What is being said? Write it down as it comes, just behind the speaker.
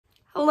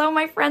Hello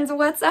my friends,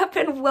 what's up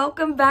and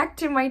welcome back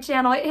to my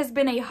channel. It has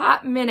been a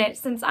hot minute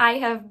since I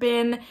have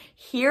been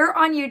here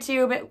on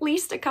YouTube, at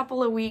least a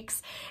couple of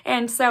weeks.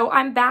 And so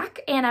I'm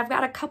back and I've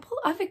got a couple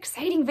of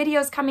exciting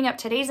videos coming up.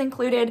 Today's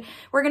included.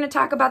 We're going to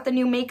talk about the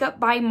new Makeup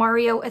by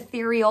Mario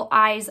Ethereal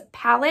Eyes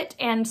palette.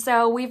 And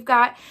so we've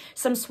got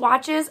some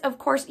swatches. Of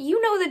course,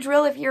 you know the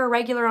drill if you're a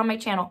regular on my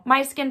channel.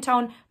 My skin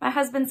tone, my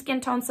husband's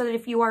skin tone, so that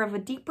if you are of a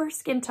deeper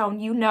skin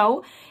tone, you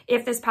know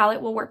if this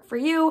palette will work for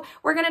you.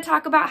 We're going to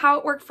talk about how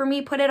it worked for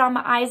me, put it on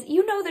my eyes.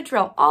 You know the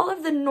drill. All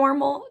of the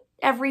normal,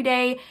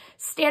 everyday,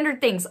 standard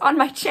things on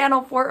my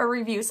channel for a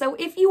review. So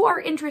if you are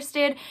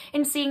interested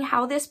in seeing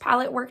how this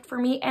palette worked for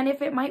me and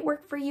if it might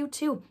work for you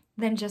too,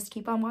 then just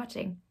keep on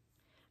watching.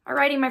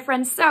 Alrighty, my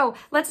friends, so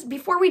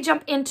before we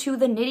jump into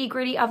the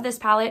nitty-gritty of this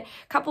palette,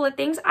 a couple of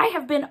things. I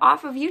have been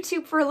off of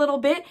YouTube for a little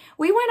bit.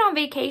 We went on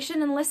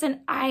vacation and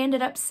listen, I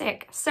ended up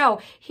sick.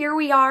 So here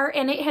we are,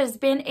 and it has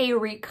been a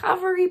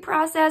recovery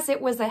process.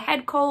 It was a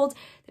head cold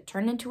that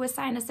turned into a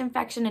sinus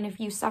infection, and if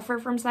you suffer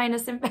from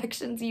sinus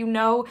infections, you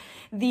know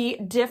the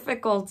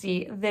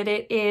difficulty that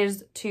it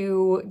is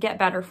to get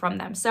better from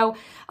them. So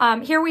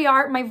here we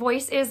are. My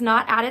voice is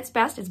not at its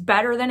best. It's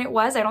better than it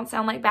was. I don't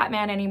sound like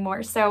Batman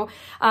anymore. So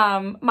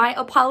my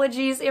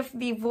apologies if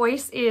the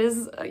voice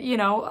is,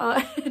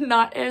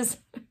 not as,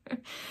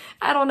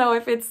 I don't know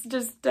if it's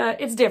just,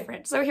 it's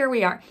different. So here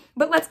we are.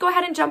 But let's go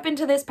ahead and jump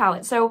into this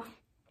palette. So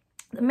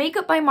the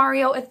Makeup by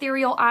Mario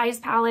Ethereal Eyes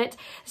palette.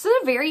 This is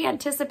a very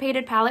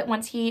anticipated palette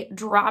once he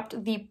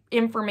dropped the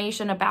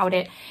information about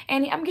it.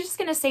 And I'm just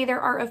going to say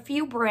there are a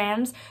few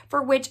brands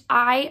for which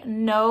I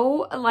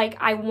know, like,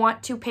 I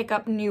want to pick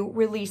up new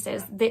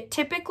releases. That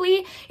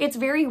typically, it's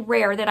very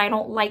rare that I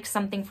don't like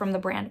something from the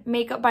brand.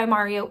 Makeup by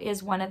Mario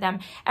is one of them.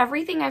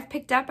 Everything I've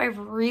picked up, I've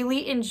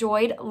really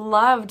enjoyed,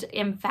 loved,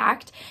 in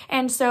fact.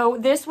 And so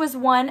this was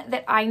one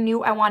that I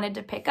knew I wanted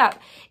to pick up.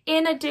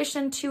 In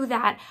addition to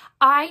that,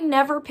 I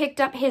never picked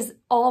up his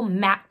all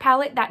matte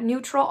palette, that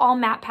neutral all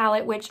matte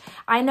palette, which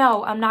I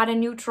know I'm not a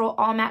neutral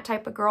all matte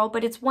type of girl,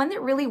 but it's one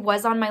that really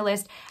was on my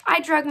list. I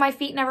dragged my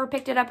feet, never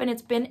picked it up, and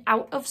it's been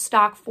out of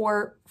stock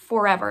for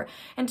forever.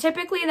 And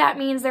typically that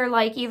means they're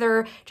like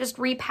either just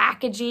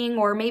repackaging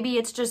or maybe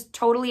it's just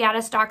totally out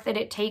of stock that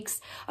it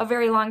takes a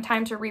very long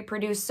time to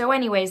reproduce. So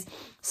anyways,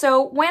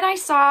 so when I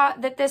saw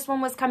that this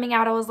one was coming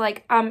out, I was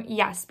like,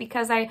 yes,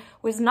 because I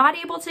was not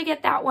able to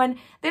get that one,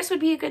 this would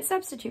be a good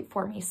substitute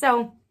for me.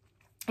 So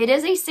it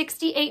is a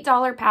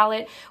 $68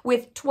 palette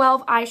with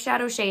 12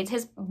 eyeshadow shades.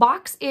 His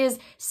box is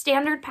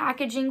standard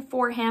packaging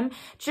for him,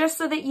 just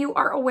so that you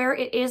are aware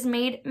it is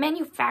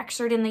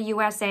manufactured in the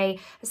USA,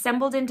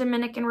 assembled in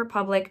Dominican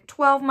Republic,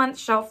 12-month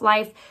shelf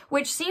life,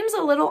 which seems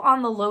a little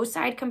on the low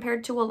side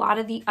compared to a lot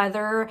of the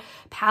other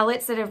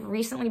palettes that have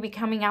recently been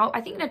coming out.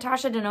 I think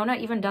Natasha Denona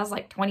even does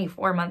like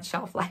 24-month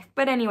shelf life.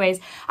 But anyways,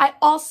 I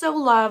also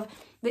love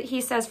that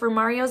he says, for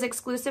Mario's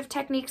exclusive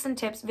techniques and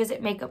tips,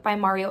 visit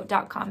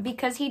makeupbymario.com,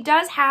 because he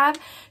does have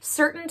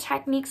certain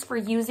techniques for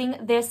using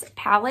this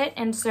palette.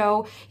 And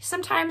so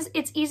sometimes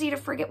it's easy to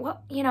forget,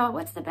 well,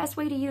 what's the best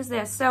way to use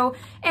this? So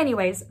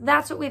anyways,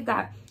 that's what we've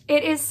got.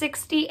 It is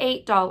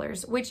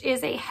 $68, which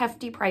is a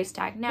hefty price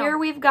tag. Now, here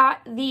we've got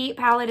the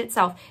palette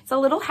itself. It's a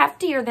little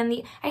heftier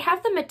than I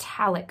have the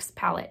Metallics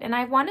palette, and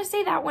I want to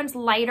say that one's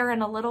lighter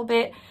and a little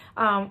bit,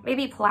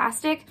 maybe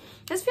plastic.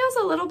 This feels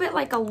a little bit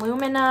like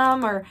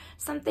aluminum or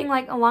something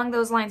like along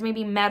those lines,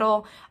 maybe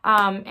metal.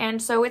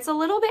 And so it's a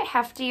little bit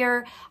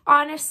heftier.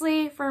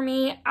 Honestly, for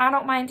me, I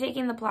don't mind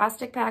taking the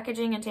plastic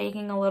packaging and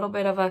taking a little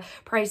bit of a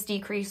price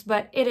decrease,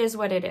 but it is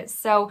what it is.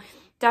 So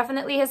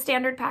definitely his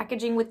standard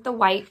packaging with the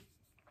white.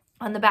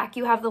 On the back,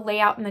 you have the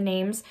layout and the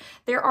names.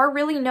 There are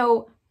really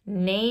no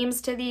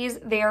names to these.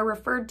 They are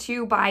referred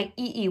to by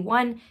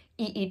EE1,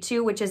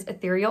 EE2, which is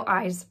Ethereal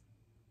Eyes.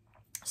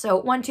 So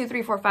 1, 2,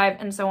 3, 4, 5,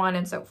 and so on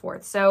and so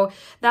forth. So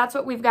that's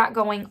what we've got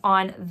going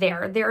on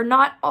there. They're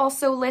not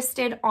also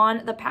listed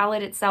on the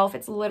palette itself.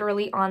 It's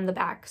literally on the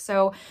back.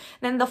 So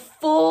then the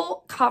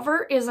full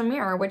cover is a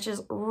mirror, which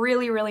is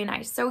really, really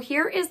nice. So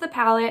here is the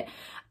palette.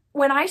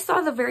 When I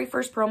saw the very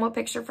first promo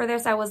picture for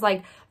this, I was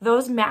like,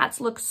 those mattes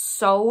look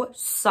so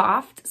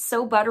soft,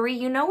 so buttery.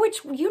 You know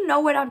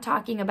what I'm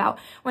talking about.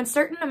 When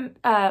certain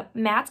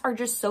mattes are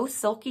just so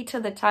silky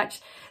to the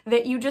touch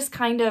that you just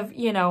kind of,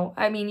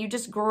 you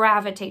just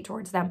gravitate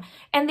towards them.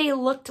 And they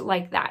looked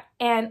like that.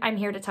 And I'm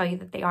here to tell you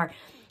that they are.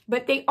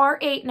 But they are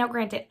now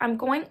granted, I'm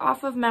going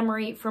off of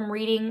memory from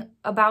reading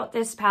about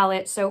this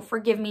palette, so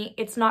forgive me,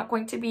 it's not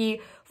going to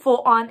be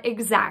full on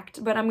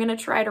exact, but I'm going to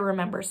try to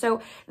remember.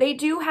 So they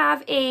do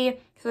have so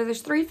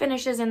there's 3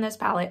 finishes in this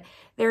palette.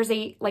 There's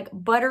a like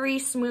buttery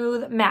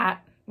smooth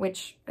matte,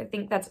 which I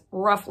think that's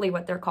roughly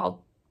what they're called.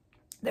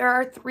 There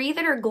are 3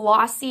 that are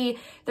glossy.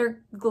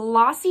 They're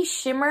glossy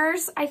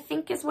shimmers, I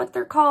think is what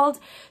they're called.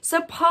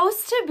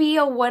 Supposed to be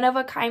a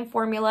one-of-a-kind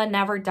formula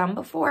never done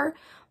before.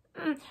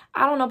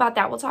 I don't know about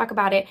that. We'll talk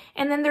about it.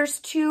 And then there's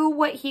 2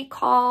 what he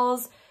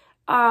calls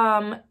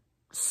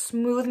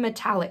Smooth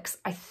Metallics,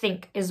 I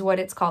think is what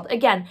it's called.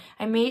 Again,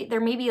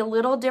 there may be a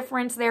little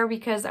difference there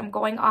because I'm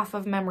going off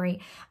of memory.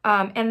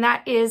 And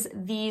that is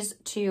these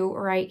two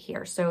right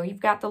here. So you've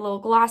got the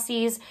little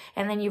glossies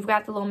and then you've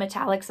got the little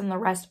metallics and the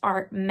rest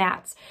are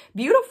mattes.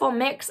 Beautiful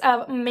mix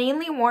of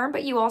mainly warm,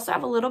 but you also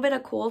have a little bit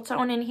of cool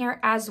tone in here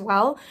as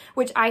well,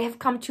 which I have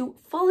come to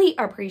fully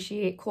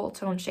appreciate cool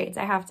tone shades,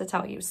 I have to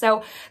tell you.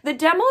 So the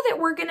demo that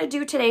we're going to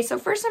do today, so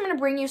first I'm going to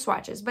bring you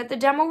swatches, but the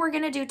demo we're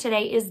going to do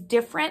today is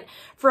different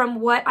from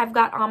what I've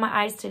got on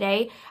my eyes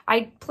today.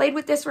 I played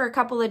with this for a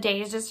couple of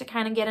days just to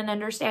kind of get an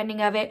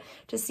understanding of it,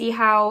 to see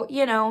how,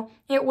 you know,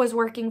 it was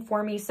working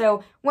for me.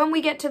 So when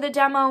we get to the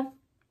demo,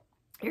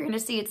 you're going to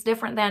see it's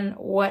different than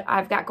what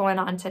I've got going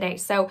on today.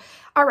 So,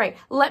 all right,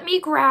 let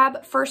me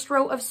grab first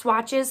row of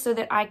swatches so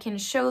that I can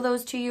show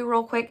those to you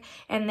real quick,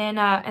 and then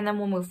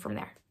we'll move from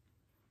there.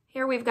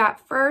 Here we've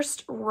got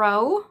first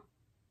row.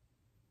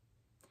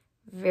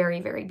 Very,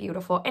 very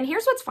beautiful. And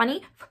here's what's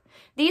funny.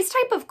 These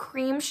type of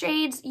cream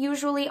shades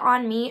usually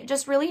on me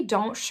just really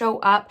don't show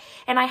up.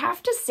 And I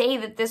have to say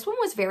that this one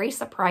was very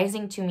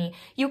surprising to me.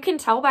 You can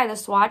tell by the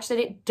swatch that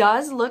it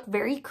does look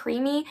very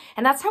creamy,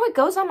 and that's how it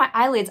goes on my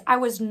eyelids. I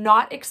was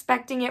not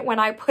expecting it when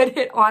I put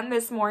it on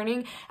this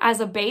morning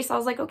as a base. I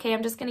was like, okay,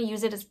 I'm just going to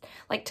use it as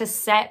like to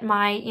set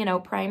my, you know,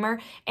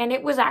 primer. And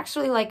it was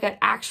actually like an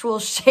actual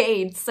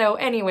shade. So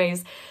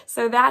anyways,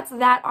 so that's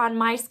that on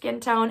my skin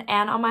tone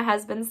and on my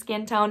husband's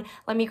skin tone.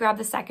 Let me grab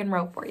the second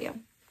row for you.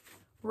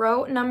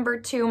 Row number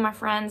 2, my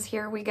friends,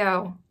 here we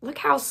go. Look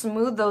how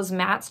smooth those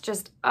mattes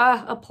just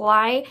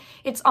apply.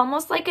 It's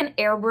almost like an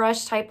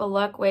airbrush type of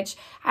look, which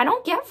I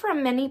don't get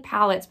from many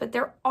palettes, but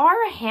there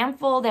are a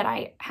handful that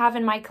I have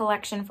in my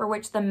collection for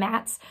which the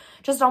mattes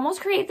just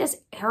almost create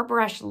this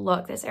airbrush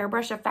look, this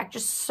airbrush effect,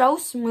 just so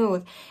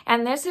smooth.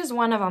 And this is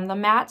one of them. The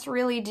mattes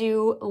really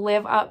do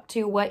live up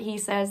to what he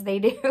says they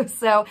do.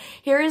 So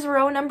here is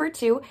row number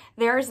 2.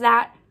 There's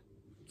that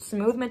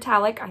Smooth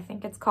Metallic, I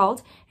think it's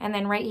called. And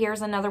then right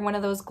here's another one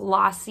of those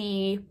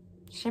glossy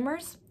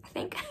shimmers, I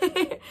think.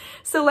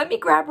 So let me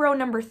grab row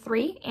number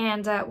 3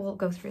 and we'll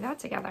go through that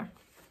together.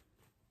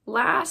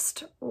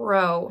 Last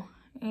row,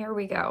 here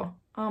we go.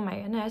 Oh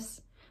my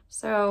goodness.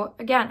 So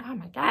again, oh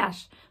my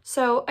gosh.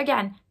 So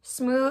again,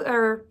 smooth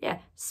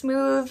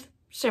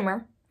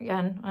shimmer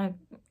again.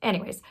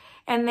 Anyways,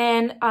 and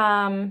then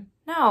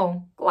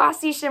no,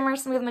 glossy shimmer,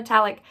 smooth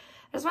metallic.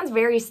 This one's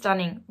very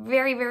stunning,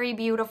 very, very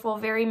beautiful,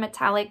 very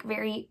metallic,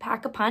 very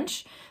pack a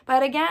punch.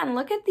 But again,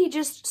 look at the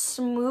just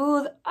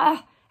smooth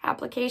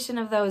application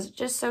of those.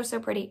 Just so, so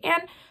pretty.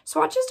 And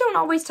swatches don't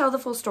always tell the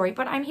full story,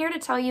 but I'm here to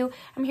tell you,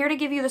 I'm here to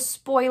give you the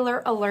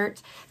spoiler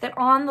alert that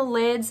on the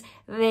lids,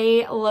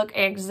 they look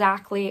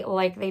exactly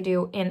like they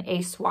do in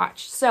a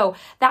swatch. So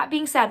that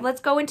being said,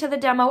 let's go into the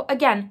demo.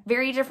 Again,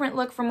 very different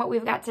look from what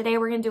we've got today.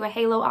 We're going to do a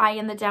halo eye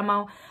in the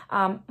demo,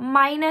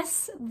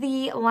 minus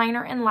the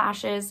liner and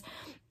lashes.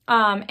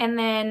 And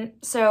then,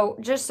 so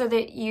just so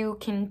that you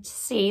can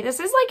see, this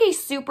is like a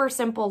super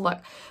simple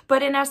look,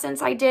 but in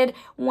essence, I did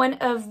one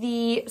of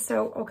the,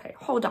 so, okay,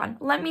 hold on.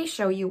 Let me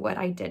show you what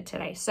I did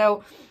today.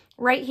 So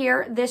right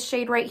here, this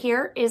shade right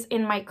here is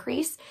in my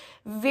crease.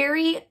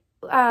 Very,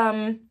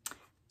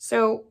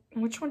 so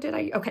which one did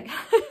I, okay.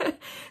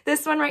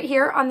 This one right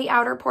here on the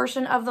outer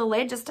portion of the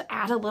lid, just to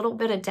add a little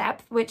bit of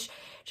depth, which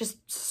just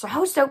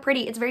so, so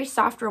pretty. It's very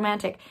soft,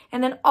 romantic.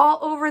 And then all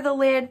over the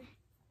lid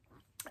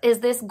is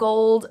this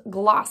gold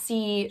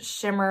glossy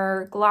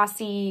shimmer,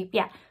 glossy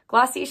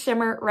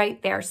shimmer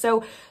right there.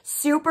 So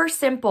super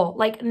simple,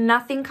 like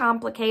nothing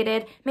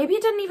complicated. Maybe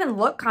it doesn't even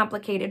look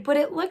complicated, but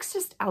it looks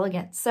just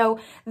elegant. So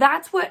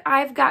that's what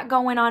I've got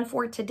going on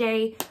for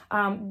today.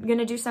 I'm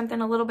gonna do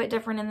something a little bit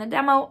different in the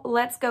demo.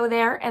 Let's go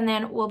there, and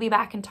then we'll be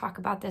back and talk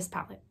about this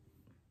palette.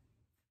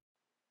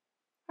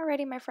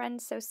 Alrighty, my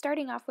friends, so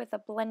starting off with a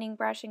blending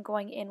brush and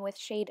going in with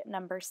shade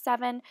number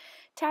 7,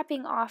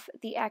 tapping off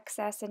the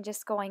excess and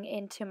just going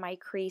into my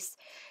crease.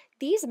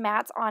 These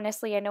mattes,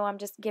 honestly, I know I'm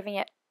just giving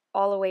it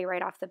all away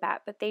right off the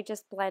bat, but they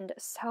just blend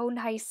so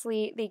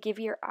nicely. They give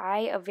your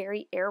eye a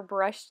very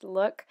airbrushed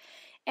look,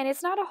 and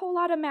it's not a whole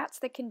lot of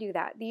mattes that can do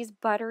that. These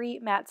buttery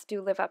mattes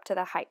do live up to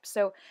the hype.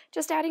 So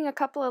just adding a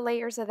couple of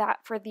layers of that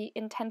for the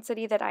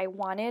intensity that I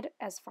wanted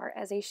as far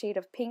as a shade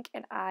of pink,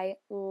 and I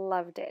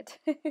loved it.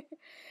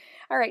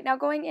 All right, now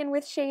going in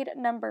with shade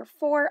number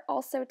 4,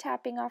 also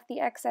tapping off the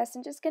excess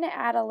and just going to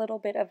add a little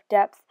bit of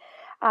depth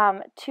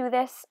to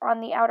this on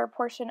the outer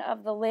portion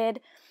of the lid.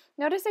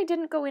 Notice I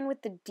didn't go in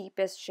with the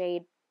deepest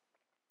shade,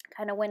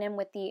 kind of went in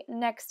with the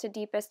next to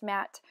deepest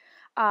matte,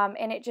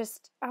 and it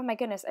just, oh my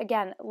goodness,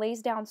 again,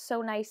 lays down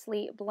so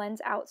nicely, blends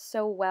out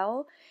so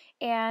well,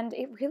 and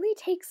it really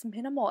takes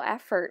minimal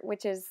effort,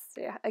 which is,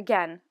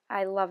 again,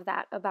 I love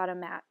that about a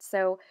matte.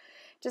 So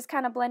just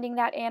kind of blending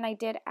that in. I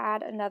did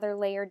add another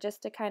layer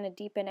just to kind of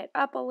deepen it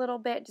up a little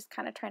bit, just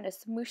kind of trying to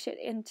smoosh it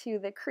into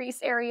the crease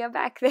area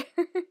back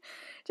there,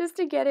 just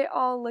to get it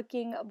all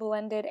looking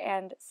blended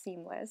and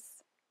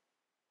seamless.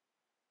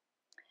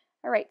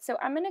 All right, so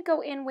I'm going to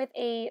go in with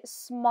a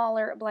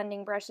smaller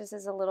blending brush. This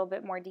is a little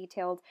bit more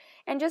detailed.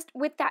 And just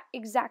with that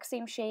exact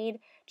same shade,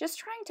 just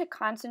trying to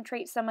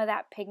concentrate some of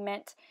that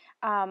pigment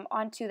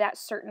onto that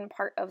certain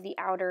part of the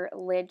outer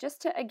lid,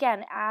 just to,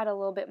 again, add a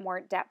little bit more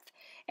depth.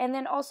 And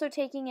then also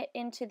taking it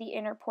into the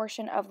inner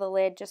portion of the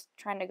lid, just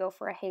trying to go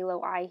for a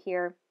halo eye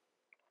here.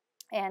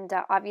 And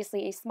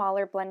obviously a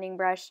smaller blending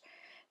brush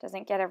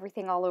doesn't get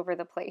everything all over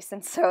the place.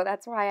 And so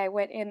that's why I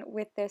went in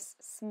with this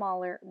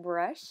smaller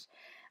brush.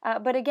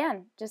 But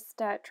again,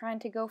 just trying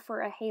to go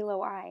for a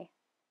halo eye.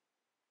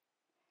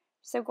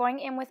 So going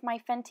in with my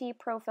Fenty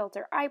Pro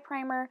Filter Eye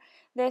Primer.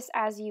 This,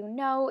 as you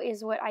know,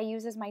 is what I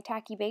use as my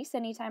tacky base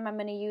anytime I'm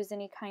going to use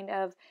any kind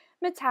of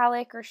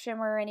metallic or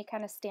shimmer, any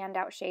kind of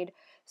standout shade.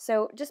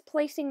 So just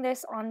placing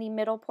this on the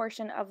middle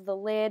portion of the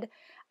lid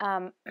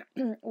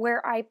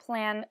where I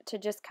plan to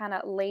just kind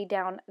of lay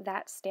down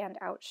that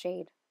standout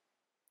shade.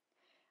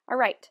 All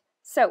right,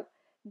 so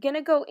going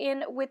to go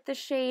in with the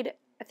shade,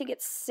 I think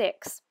it's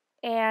 6.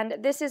 And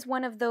this is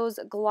one of those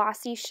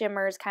glossy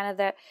shimmers, kind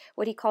of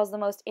what he calls the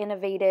most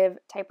innovative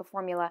type of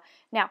formula.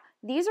 Now,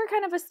 these are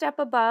kind of a step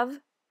above,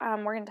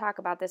 we're going to talk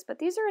about this, but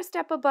these are a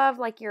step above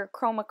like your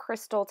chroma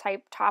crystal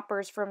type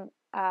toppers from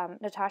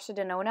Natasha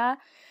Denona,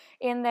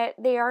 in that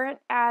they aren't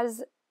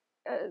as,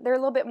 they're a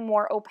little bit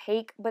more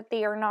opaque, but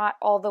they are not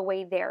all the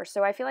way there.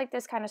 So I feel like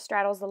this kind of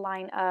straddles the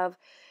line of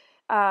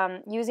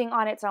using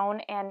on its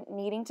own and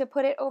needing to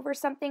put it over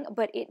something,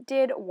 but it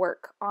did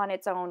work on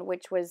its own,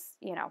 which was,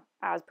 you know,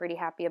 I was pretty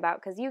happy about,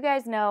 because you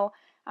guys know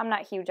I'm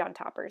not huge on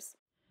toppers.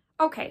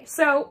 Okay,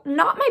 so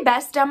not my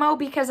best demo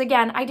because,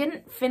 again, I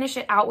didn't finish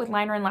it out with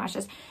liner and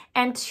lashes.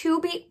 And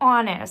to be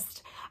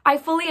honest, I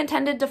fully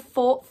intended to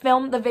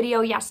film the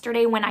video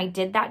yesterday when I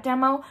did that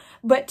demo,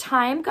 but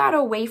time got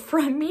away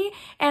from me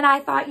and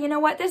I thought, you know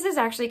what, this is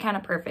actually kind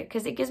of perfect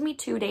because it gives me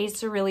 2 days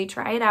to really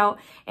try it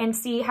out and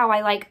see how I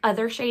like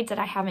other shades that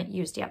I haven't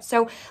used yet.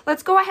 So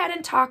let's go ahead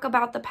and talk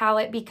about the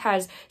palette,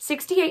 because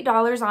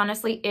 $68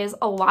 honestly is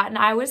a lot, and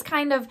I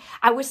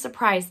was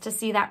surprised to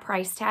see that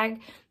price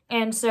tag.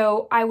 And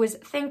so I was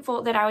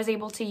thankful that I was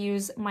able to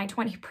use my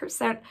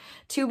 20%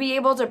 to be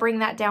able to bring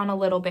that down a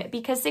little bit,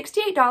 because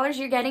 $68,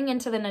 you're getting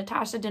into the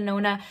Natasha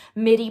Denona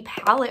midi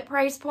palette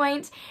price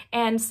point.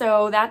 And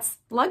so that's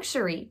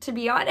luxury, to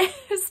be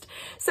honest.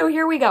 So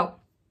here we go.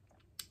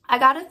 I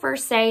gotta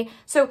first say,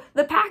 so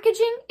the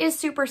packaging is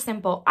super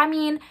simple. I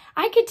mean,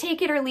 I could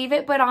take it or leave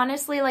it, but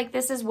honestly, like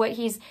this is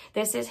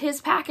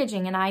his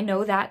packaging, and I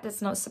know that.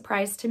 That's no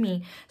surprise to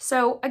me.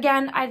 So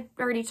again, I've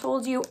already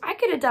told you, I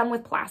could have done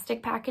with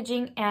plastic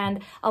packaging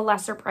and a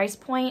lesser price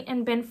point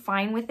and been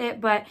fine with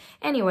it. But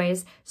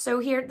anyways, so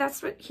here,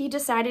 that's what he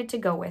decided to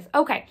go with.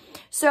 Okay,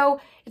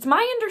 so it's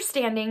my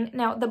understanding,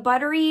 now the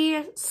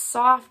buttery,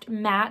 soft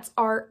mattes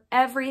are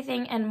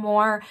everything and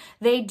more.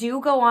 They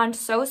do go on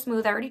so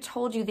smooth. I already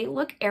told you, they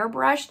look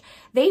airbrushed.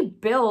 They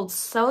build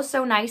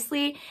so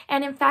nicely.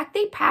 And in fact,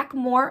 they pack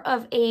more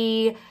of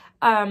a,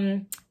 not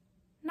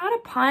a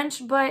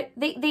punch, but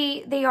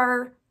they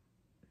are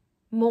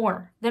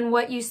more than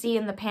what you see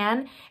in the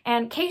pan.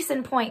 And case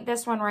in point,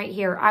 this one right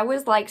here, I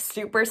was like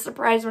super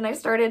surprised when I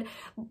started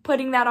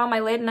putting that on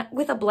my lid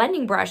with a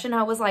blending brush, and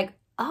I was like,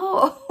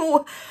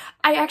 oh,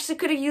 I actually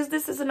could have used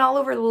this as an all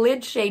over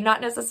lid shade,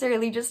 not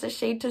necessarily just a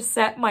shade to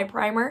set my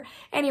primer.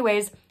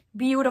 Anyways,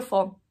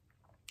 beautiful.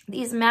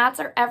 These mattes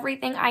are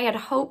everything I had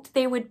hoped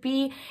they would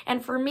be.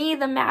 And for me,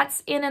 the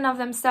mattes in and of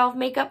themselves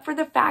make up for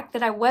the fact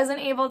that I wasn't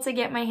able to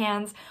get my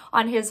hands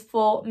on his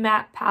full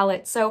matte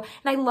palette. So,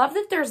 and I love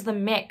that there's the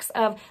mix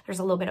of, there's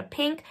a little bit of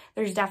pink,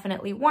 there's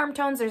definitely warm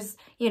tones, there's,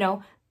 you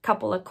know,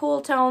 couple of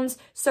cool tones.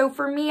 So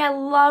for me, I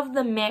love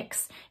the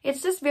mix.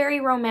 It's just very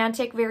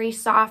romantic, very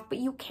soft, but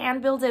you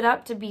can build it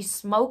up to be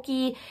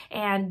smoky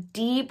and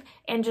deep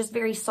and just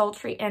very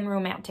sultry and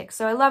romantic.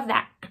 So I love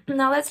that.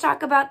 Now let's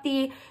talk about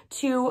the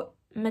two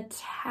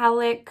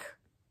metallic,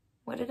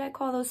 what did I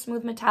call those?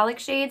 Smooth metallic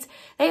shades.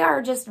 They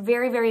are just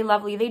very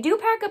lovely. They do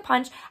pack a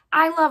punch.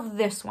 I love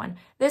this one.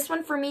 This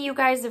one for me, you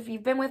guys, if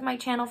you've been with my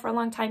channel for a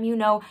long time, you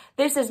know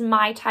this is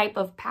my type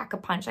of pack a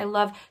punch. I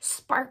love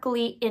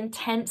sparkly,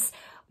 intense,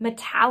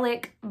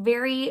 metallic,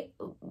 very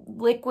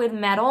liquid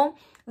metal.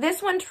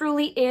 This one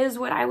truly is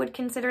what I would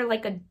consider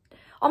like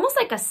almost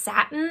like a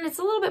satin. It's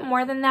a little bit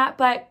more than that,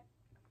 but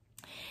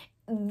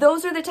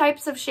those are the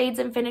types of shades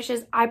and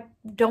finishes I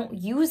don't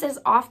use as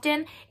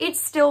often.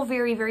 It's still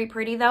very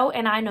pretty though,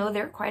 and I know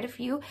there are quite a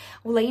few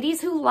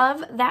ladies who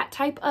love that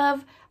type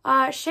of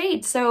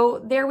shade.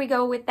 So there we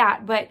go with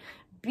that, but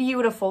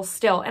beautiful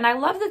still. And I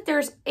love that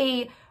there's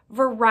a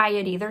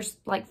variety. There's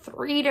like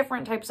 3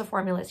 different types of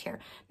formulas here.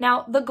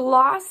 Now, the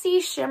glossy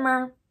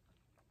shimmer,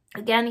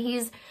 again,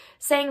 he's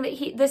saying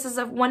that this is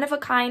a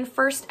one-of-a-kind,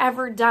 first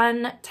ever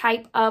done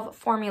type of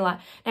formula.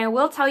 Now, I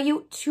will tell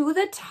you, to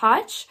the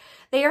touch,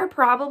 they are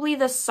probably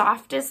the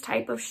softest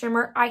type of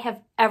shimmer I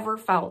have ever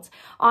felt.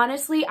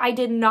 Honestly, I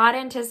did not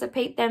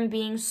anticipate them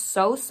being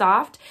so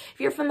soft. If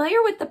you're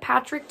familiar with the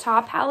Patrick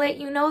Ta palette,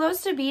 you know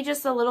those to be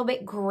just a little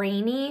bit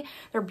grainy.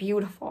 They're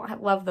beautiful. I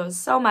love those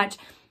so much.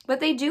 but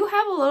they do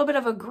have a little bit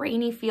of a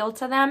grainy feel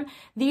to them.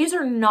 These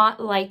are not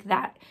like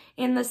that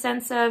in the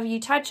sense of you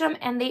touch them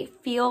and they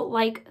feel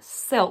like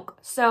silk.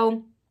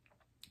 So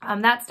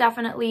that's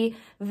definitely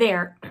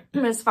there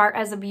as far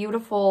as a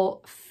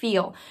beautiful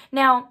feel.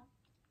 Now,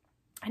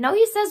 I know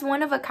he says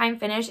one of a kind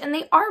finish, and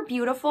they are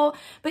beautiful,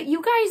 but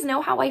you guys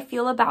know how I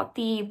feel about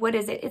the, what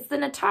is it? It's the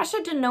Natasha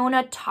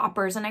Denona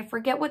toppers, and I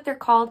forget what they're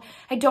called.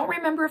 I don't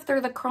remember if they're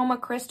the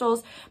Chroma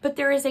Crystals, but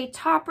there is a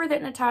topper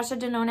that Natasha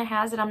Denona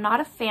has that I'm not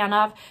a fan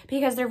of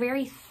because they're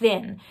very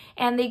thin,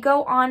 and they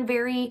go on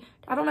very,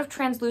 I don't know if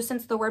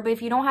translucent's the word, but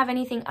if you don't have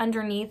anything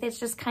underneath, it's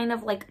just kind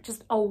of like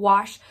just a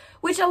wash,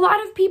 which a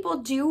lot of people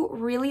do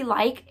really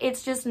like.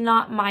 It's just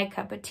not my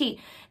cup of tea.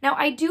 Now,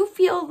 I do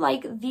feel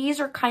like these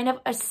are kind of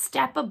a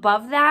step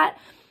above that,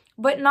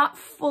 but not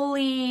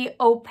fully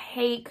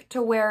opaque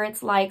to where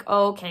it's like,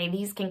 okay,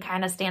 these can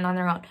kind of stand on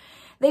their own.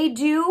 They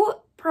do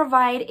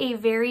provide a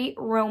very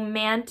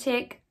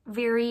romantic,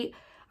 very,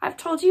 I've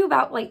told you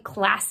about like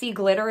classy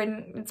glitter,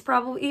 and it's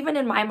probably, even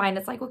in my mind,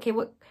 it's like, okay,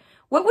 what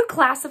would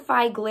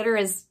classify glitter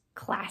as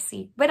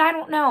classy? But I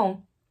don't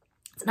know.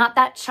 It's not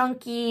that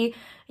chunky,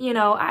 you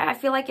know. I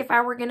feel like if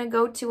I were going to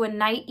go to a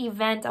night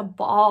event, a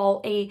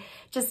ball,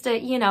 just a,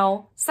 you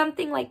know,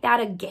 something like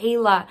that, a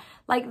gala,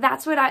 like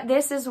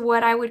this is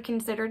what I would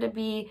consider to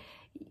be,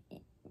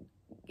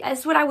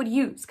 that's what I would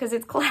use because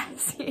it's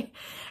classy.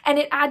 And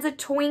it adds a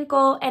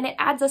twinkle and it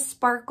adds a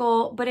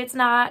sparkle, but it's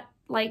not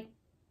like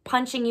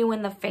punching you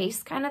in the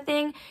face kind of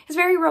thing. It's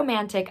very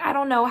romantic. I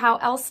don't know how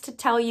else to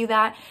tell you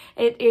that.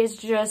 It is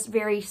just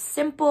very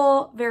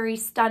simple, very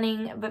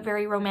stunning, but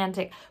very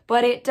romantic.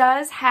 But it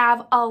does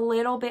have a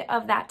little bit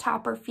of that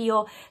topper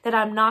feel that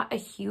I'm not a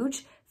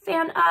huge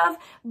fan of,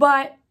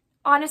 but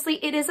honestly,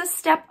 it is a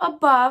step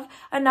above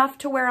enough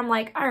to where I'm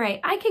like, all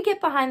right, I could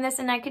get behind this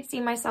and I could see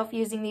myself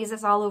using these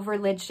as all over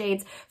lid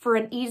shades for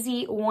an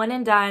easy one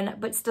and done,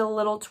 but still a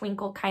little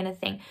twinkle kind of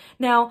thing.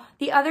 Now,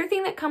 the other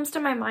thing that comes to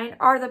my mind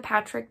are the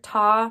Patrick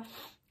Ta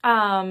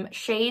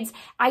shades.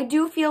 I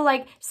do feel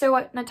like,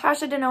 so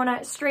Natasha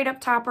Denona, straight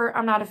up topper,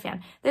 I'm not a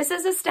fan. This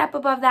is a step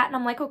above that, and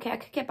I'm like, okay, I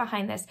could get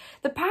behind this.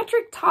 The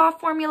Patrick Ta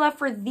formula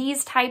for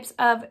these types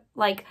of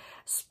like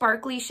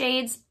sparkly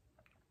shades,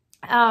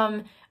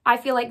 I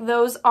feel like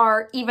those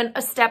are even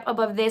a step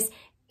above this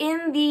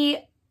in the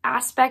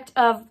aspect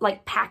of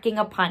like packing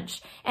a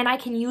punch, and I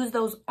can use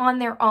those on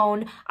their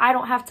own. I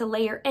don't have to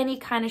layer any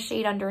kind of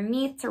shade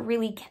underneath to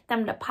really get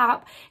them to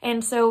pop,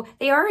 and so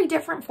they are a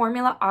different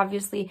formula.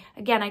 Obviously,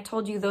 again, I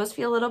told you those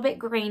feel a little bit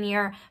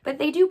grainier, but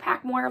they do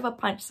pack more of a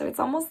punch, so it's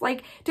almost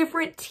like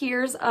different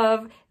tiers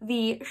of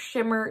the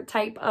shimmer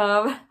type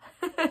of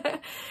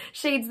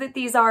shades that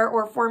these are,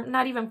 or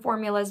not even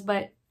formulas,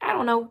 but I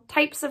don't know,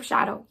 types of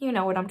shadow. You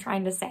know what I'm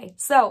trying to say.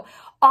 So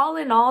all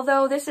in all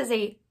though, this is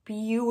a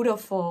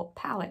beautiful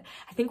palette.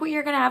 I think what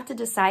you're going to have to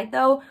decide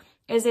though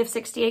is if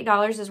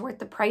 $68 is worth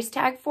the price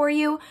tag for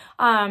you.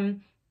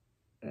 Can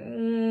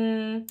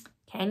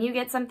you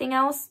get something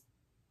else?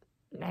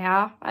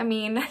 Yeah, I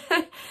mean,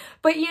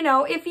 but you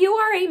know, if you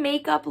are a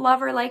makeup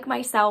lover like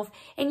myself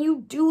and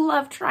you do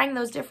love trying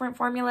those different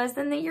formulas,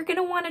 then you're going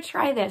to want to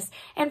try this.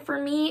 And for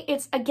me,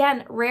 it's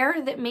again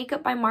rare that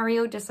Makeup by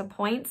Mario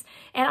disappoints.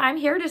 And I'm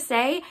here to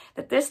say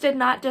that this did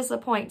not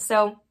disappoint.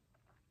 So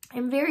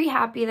I'm very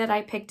happy that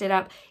I picked it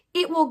up.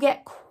 It will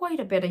get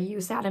quite a bit of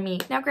use out of me.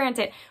 Now,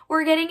 granted,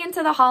 we're getting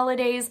into the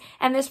holidays,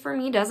 and this for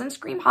me doesn't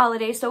scream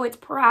holiday, so it's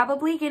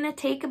probably going to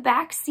take a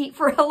back seat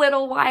for a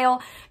little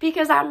while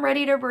because I'm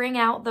ready to bring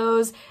out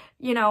those,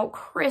 you know,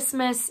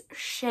 Christmas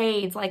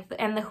shades, like,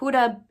 and the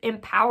Huda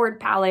Empowered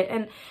palette,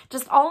 and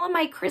just all of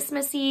my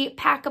Christmassy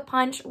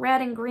pack-a-punch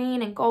red and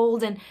green and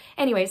gold. And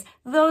anyways,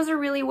 those are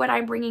really what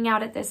I'm bringing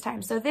out at this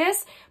time. So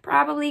this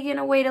probably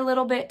gonna wait a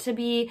little bit to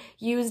be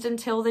used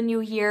until the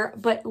new year.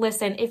 But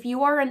listen, if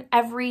you are an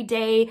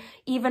everyday,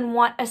 even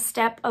want a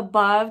step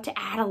above to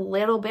add a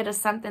little bit of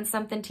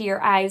something to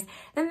your eyes,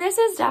 then this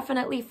is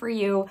definitely for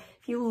you.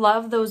 If you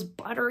love those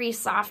buttery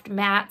soft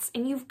mattes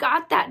and you've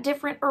got that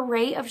different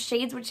array of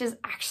shades, which is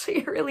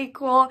actually really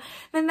cool,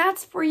 then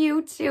that's for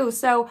you too.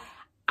 So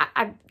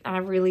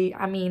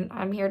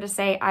I'm here to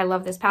say I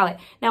love this palette.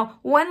 Now,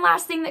 one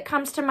last thing that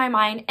comes to my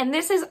mind, and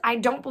this is, I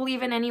don't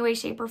believe in any way,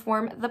 shape, or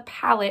form, the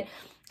palette.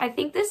 I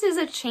think this is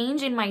a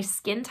change in my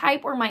skin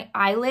type or my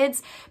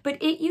eyelids,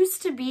 but it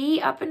used to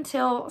be up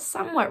until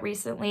somewhat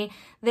recently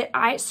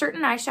that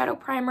certain eyeshadow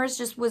primers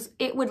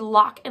it would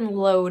lock and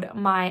load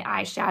my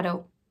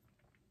eyeshadow.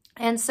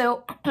 And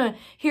so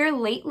here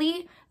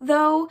lately,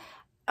 though,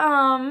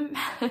 I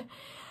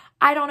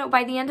don't know,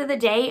 by the end of the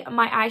day,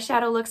 my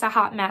eyeshadow looks a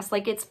hot mess.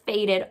 Like it's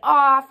faded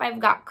off, I've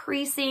got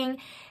creasing,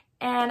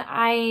 and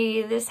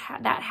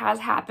that has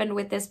happened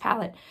with this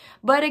palette.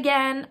 But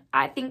again,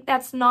 I think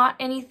that's not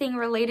anything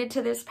related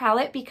to this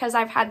palette because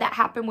I've had that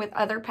happen with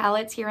other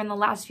palettes here in the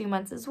last few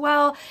months as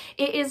well.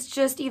 It is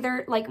just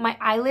either like my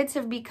eyelids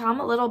have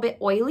become a little bit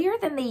oilier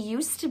than they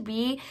used to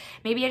be.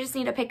 Maybe I just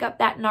need to pick up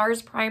that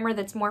NARS primer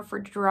that's more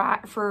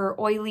for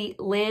oily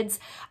lids.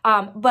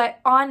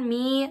 But on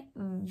me,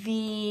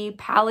 the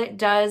palette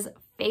does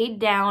fade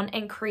down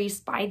and crease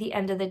by the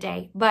end of the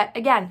day. But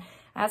again,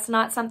 that's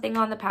not something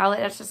on the palette.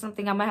 That's just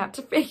something I'm gonna have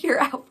to figure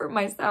out for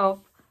myself.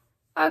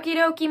 Okie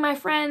dokie, my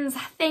friends,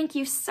 thank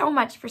you so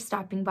much for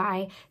stopping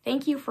by.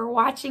 Thank you for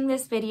watching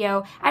this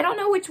video. I don't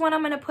know which one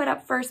I'm going to put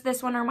up first,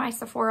 this one or my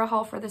Sephora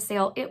haul for the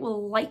sale. It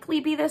will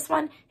likely be this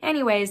one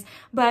anyways,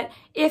 but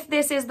if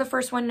this is the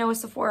first one, no,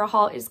 Sephora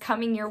haul is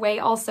coming your way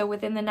also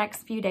within the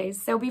next few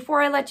days. So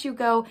before I let you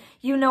go,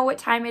 you know what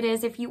time it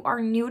is. If you are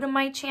new to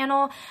my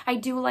channel, I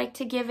do like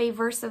to give a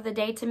verse of the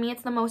day. To me,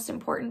 it's the most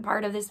important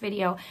part of this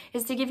video,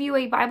 is to give you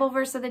a Bible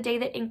verse of the day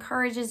that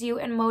encourages you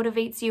and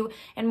motivates you,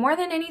 and more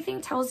than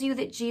anything tells you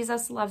that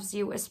Jesus loves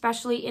you,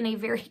 especially in a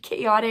very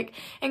chaotic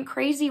and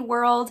crazy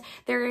world.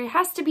 There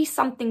has to be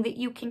something that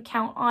you can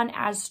count on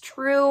as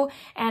true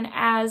and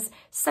as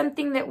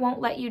something that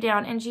won't let you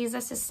down. And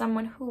Jesus is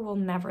someone who will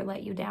never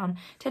let you down.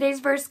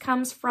 Today's verse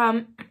comes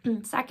from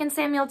 2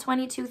 Samuel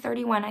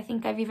 22:31. I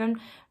think I've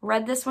even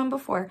read this one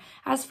before.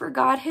 As for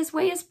God, his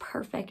way is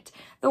perfect.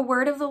 The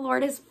word of the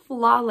Lord is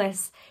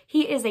flawless.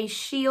 He is a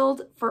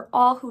shield for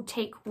all who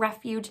take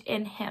refuge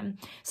in him.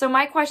 So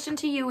my question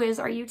to you is,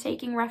 are you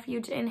taking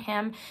refuge in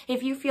him?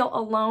 If you feel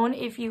alone,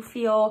 if you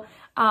feel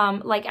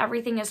like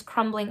everything is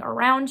crumbling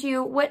around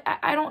you,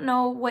 I don't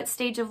know what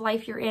stage of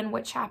life you're in,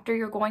 what chapter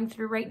you're going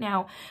through right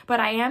now, but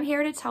I am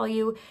here to tell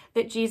you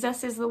that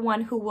Jesus is the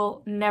one who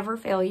will never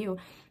fail you.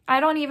 I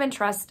don't even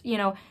trust,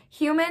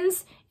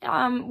 humans,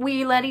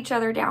 we let each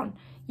other down.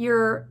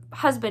 Your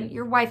husband,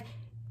 your wife,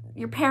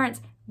 your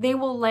parents, they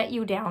will let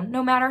you down.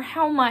 No matter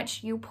how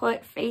much you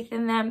put faith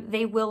in them,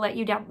 they will let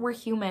you down. We're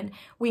human.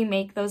 We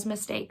make those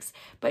mistakes.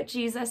 But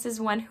Jesus is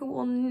one who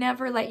will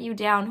never let you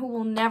down, who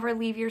will never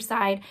leave your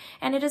side.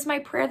 And it is my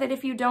prayer that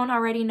if you don't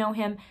already know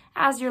him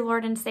as your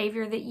Lord and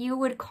Savior, that you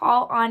would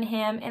call on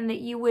him and that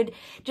you would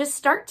just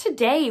start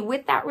today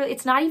with that.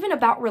 It's not even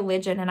about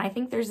religion. And I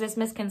think there's this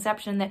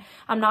misconception that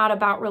I'm not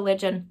about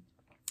religion.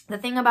 The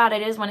thing about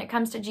it is, when it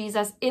comes to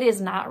Jesus, it is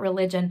not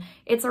religion.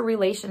 It's a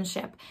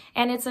relationship.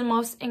 And it's a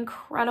most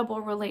incredible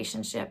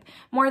relationship.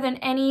 More than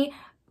any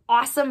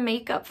awesome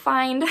makeup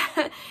find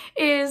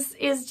is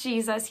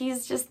Jesus.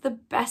 He's just the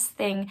best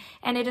thing.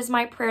 And it is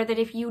my prayer that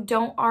if you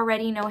don't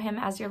already know him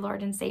as your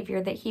Lord and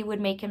Savior, that he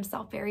would make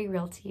himself very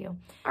real to you.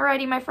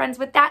 Alrighty, my friends,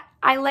 with that,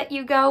 I let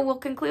you go. We'll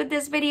conclude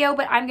this video,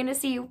 but I'm going to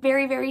see you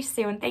very, very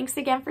soon. Thanks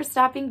again for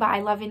stopping by.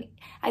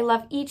 I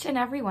love each and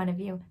every one of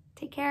you.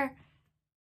 Take care.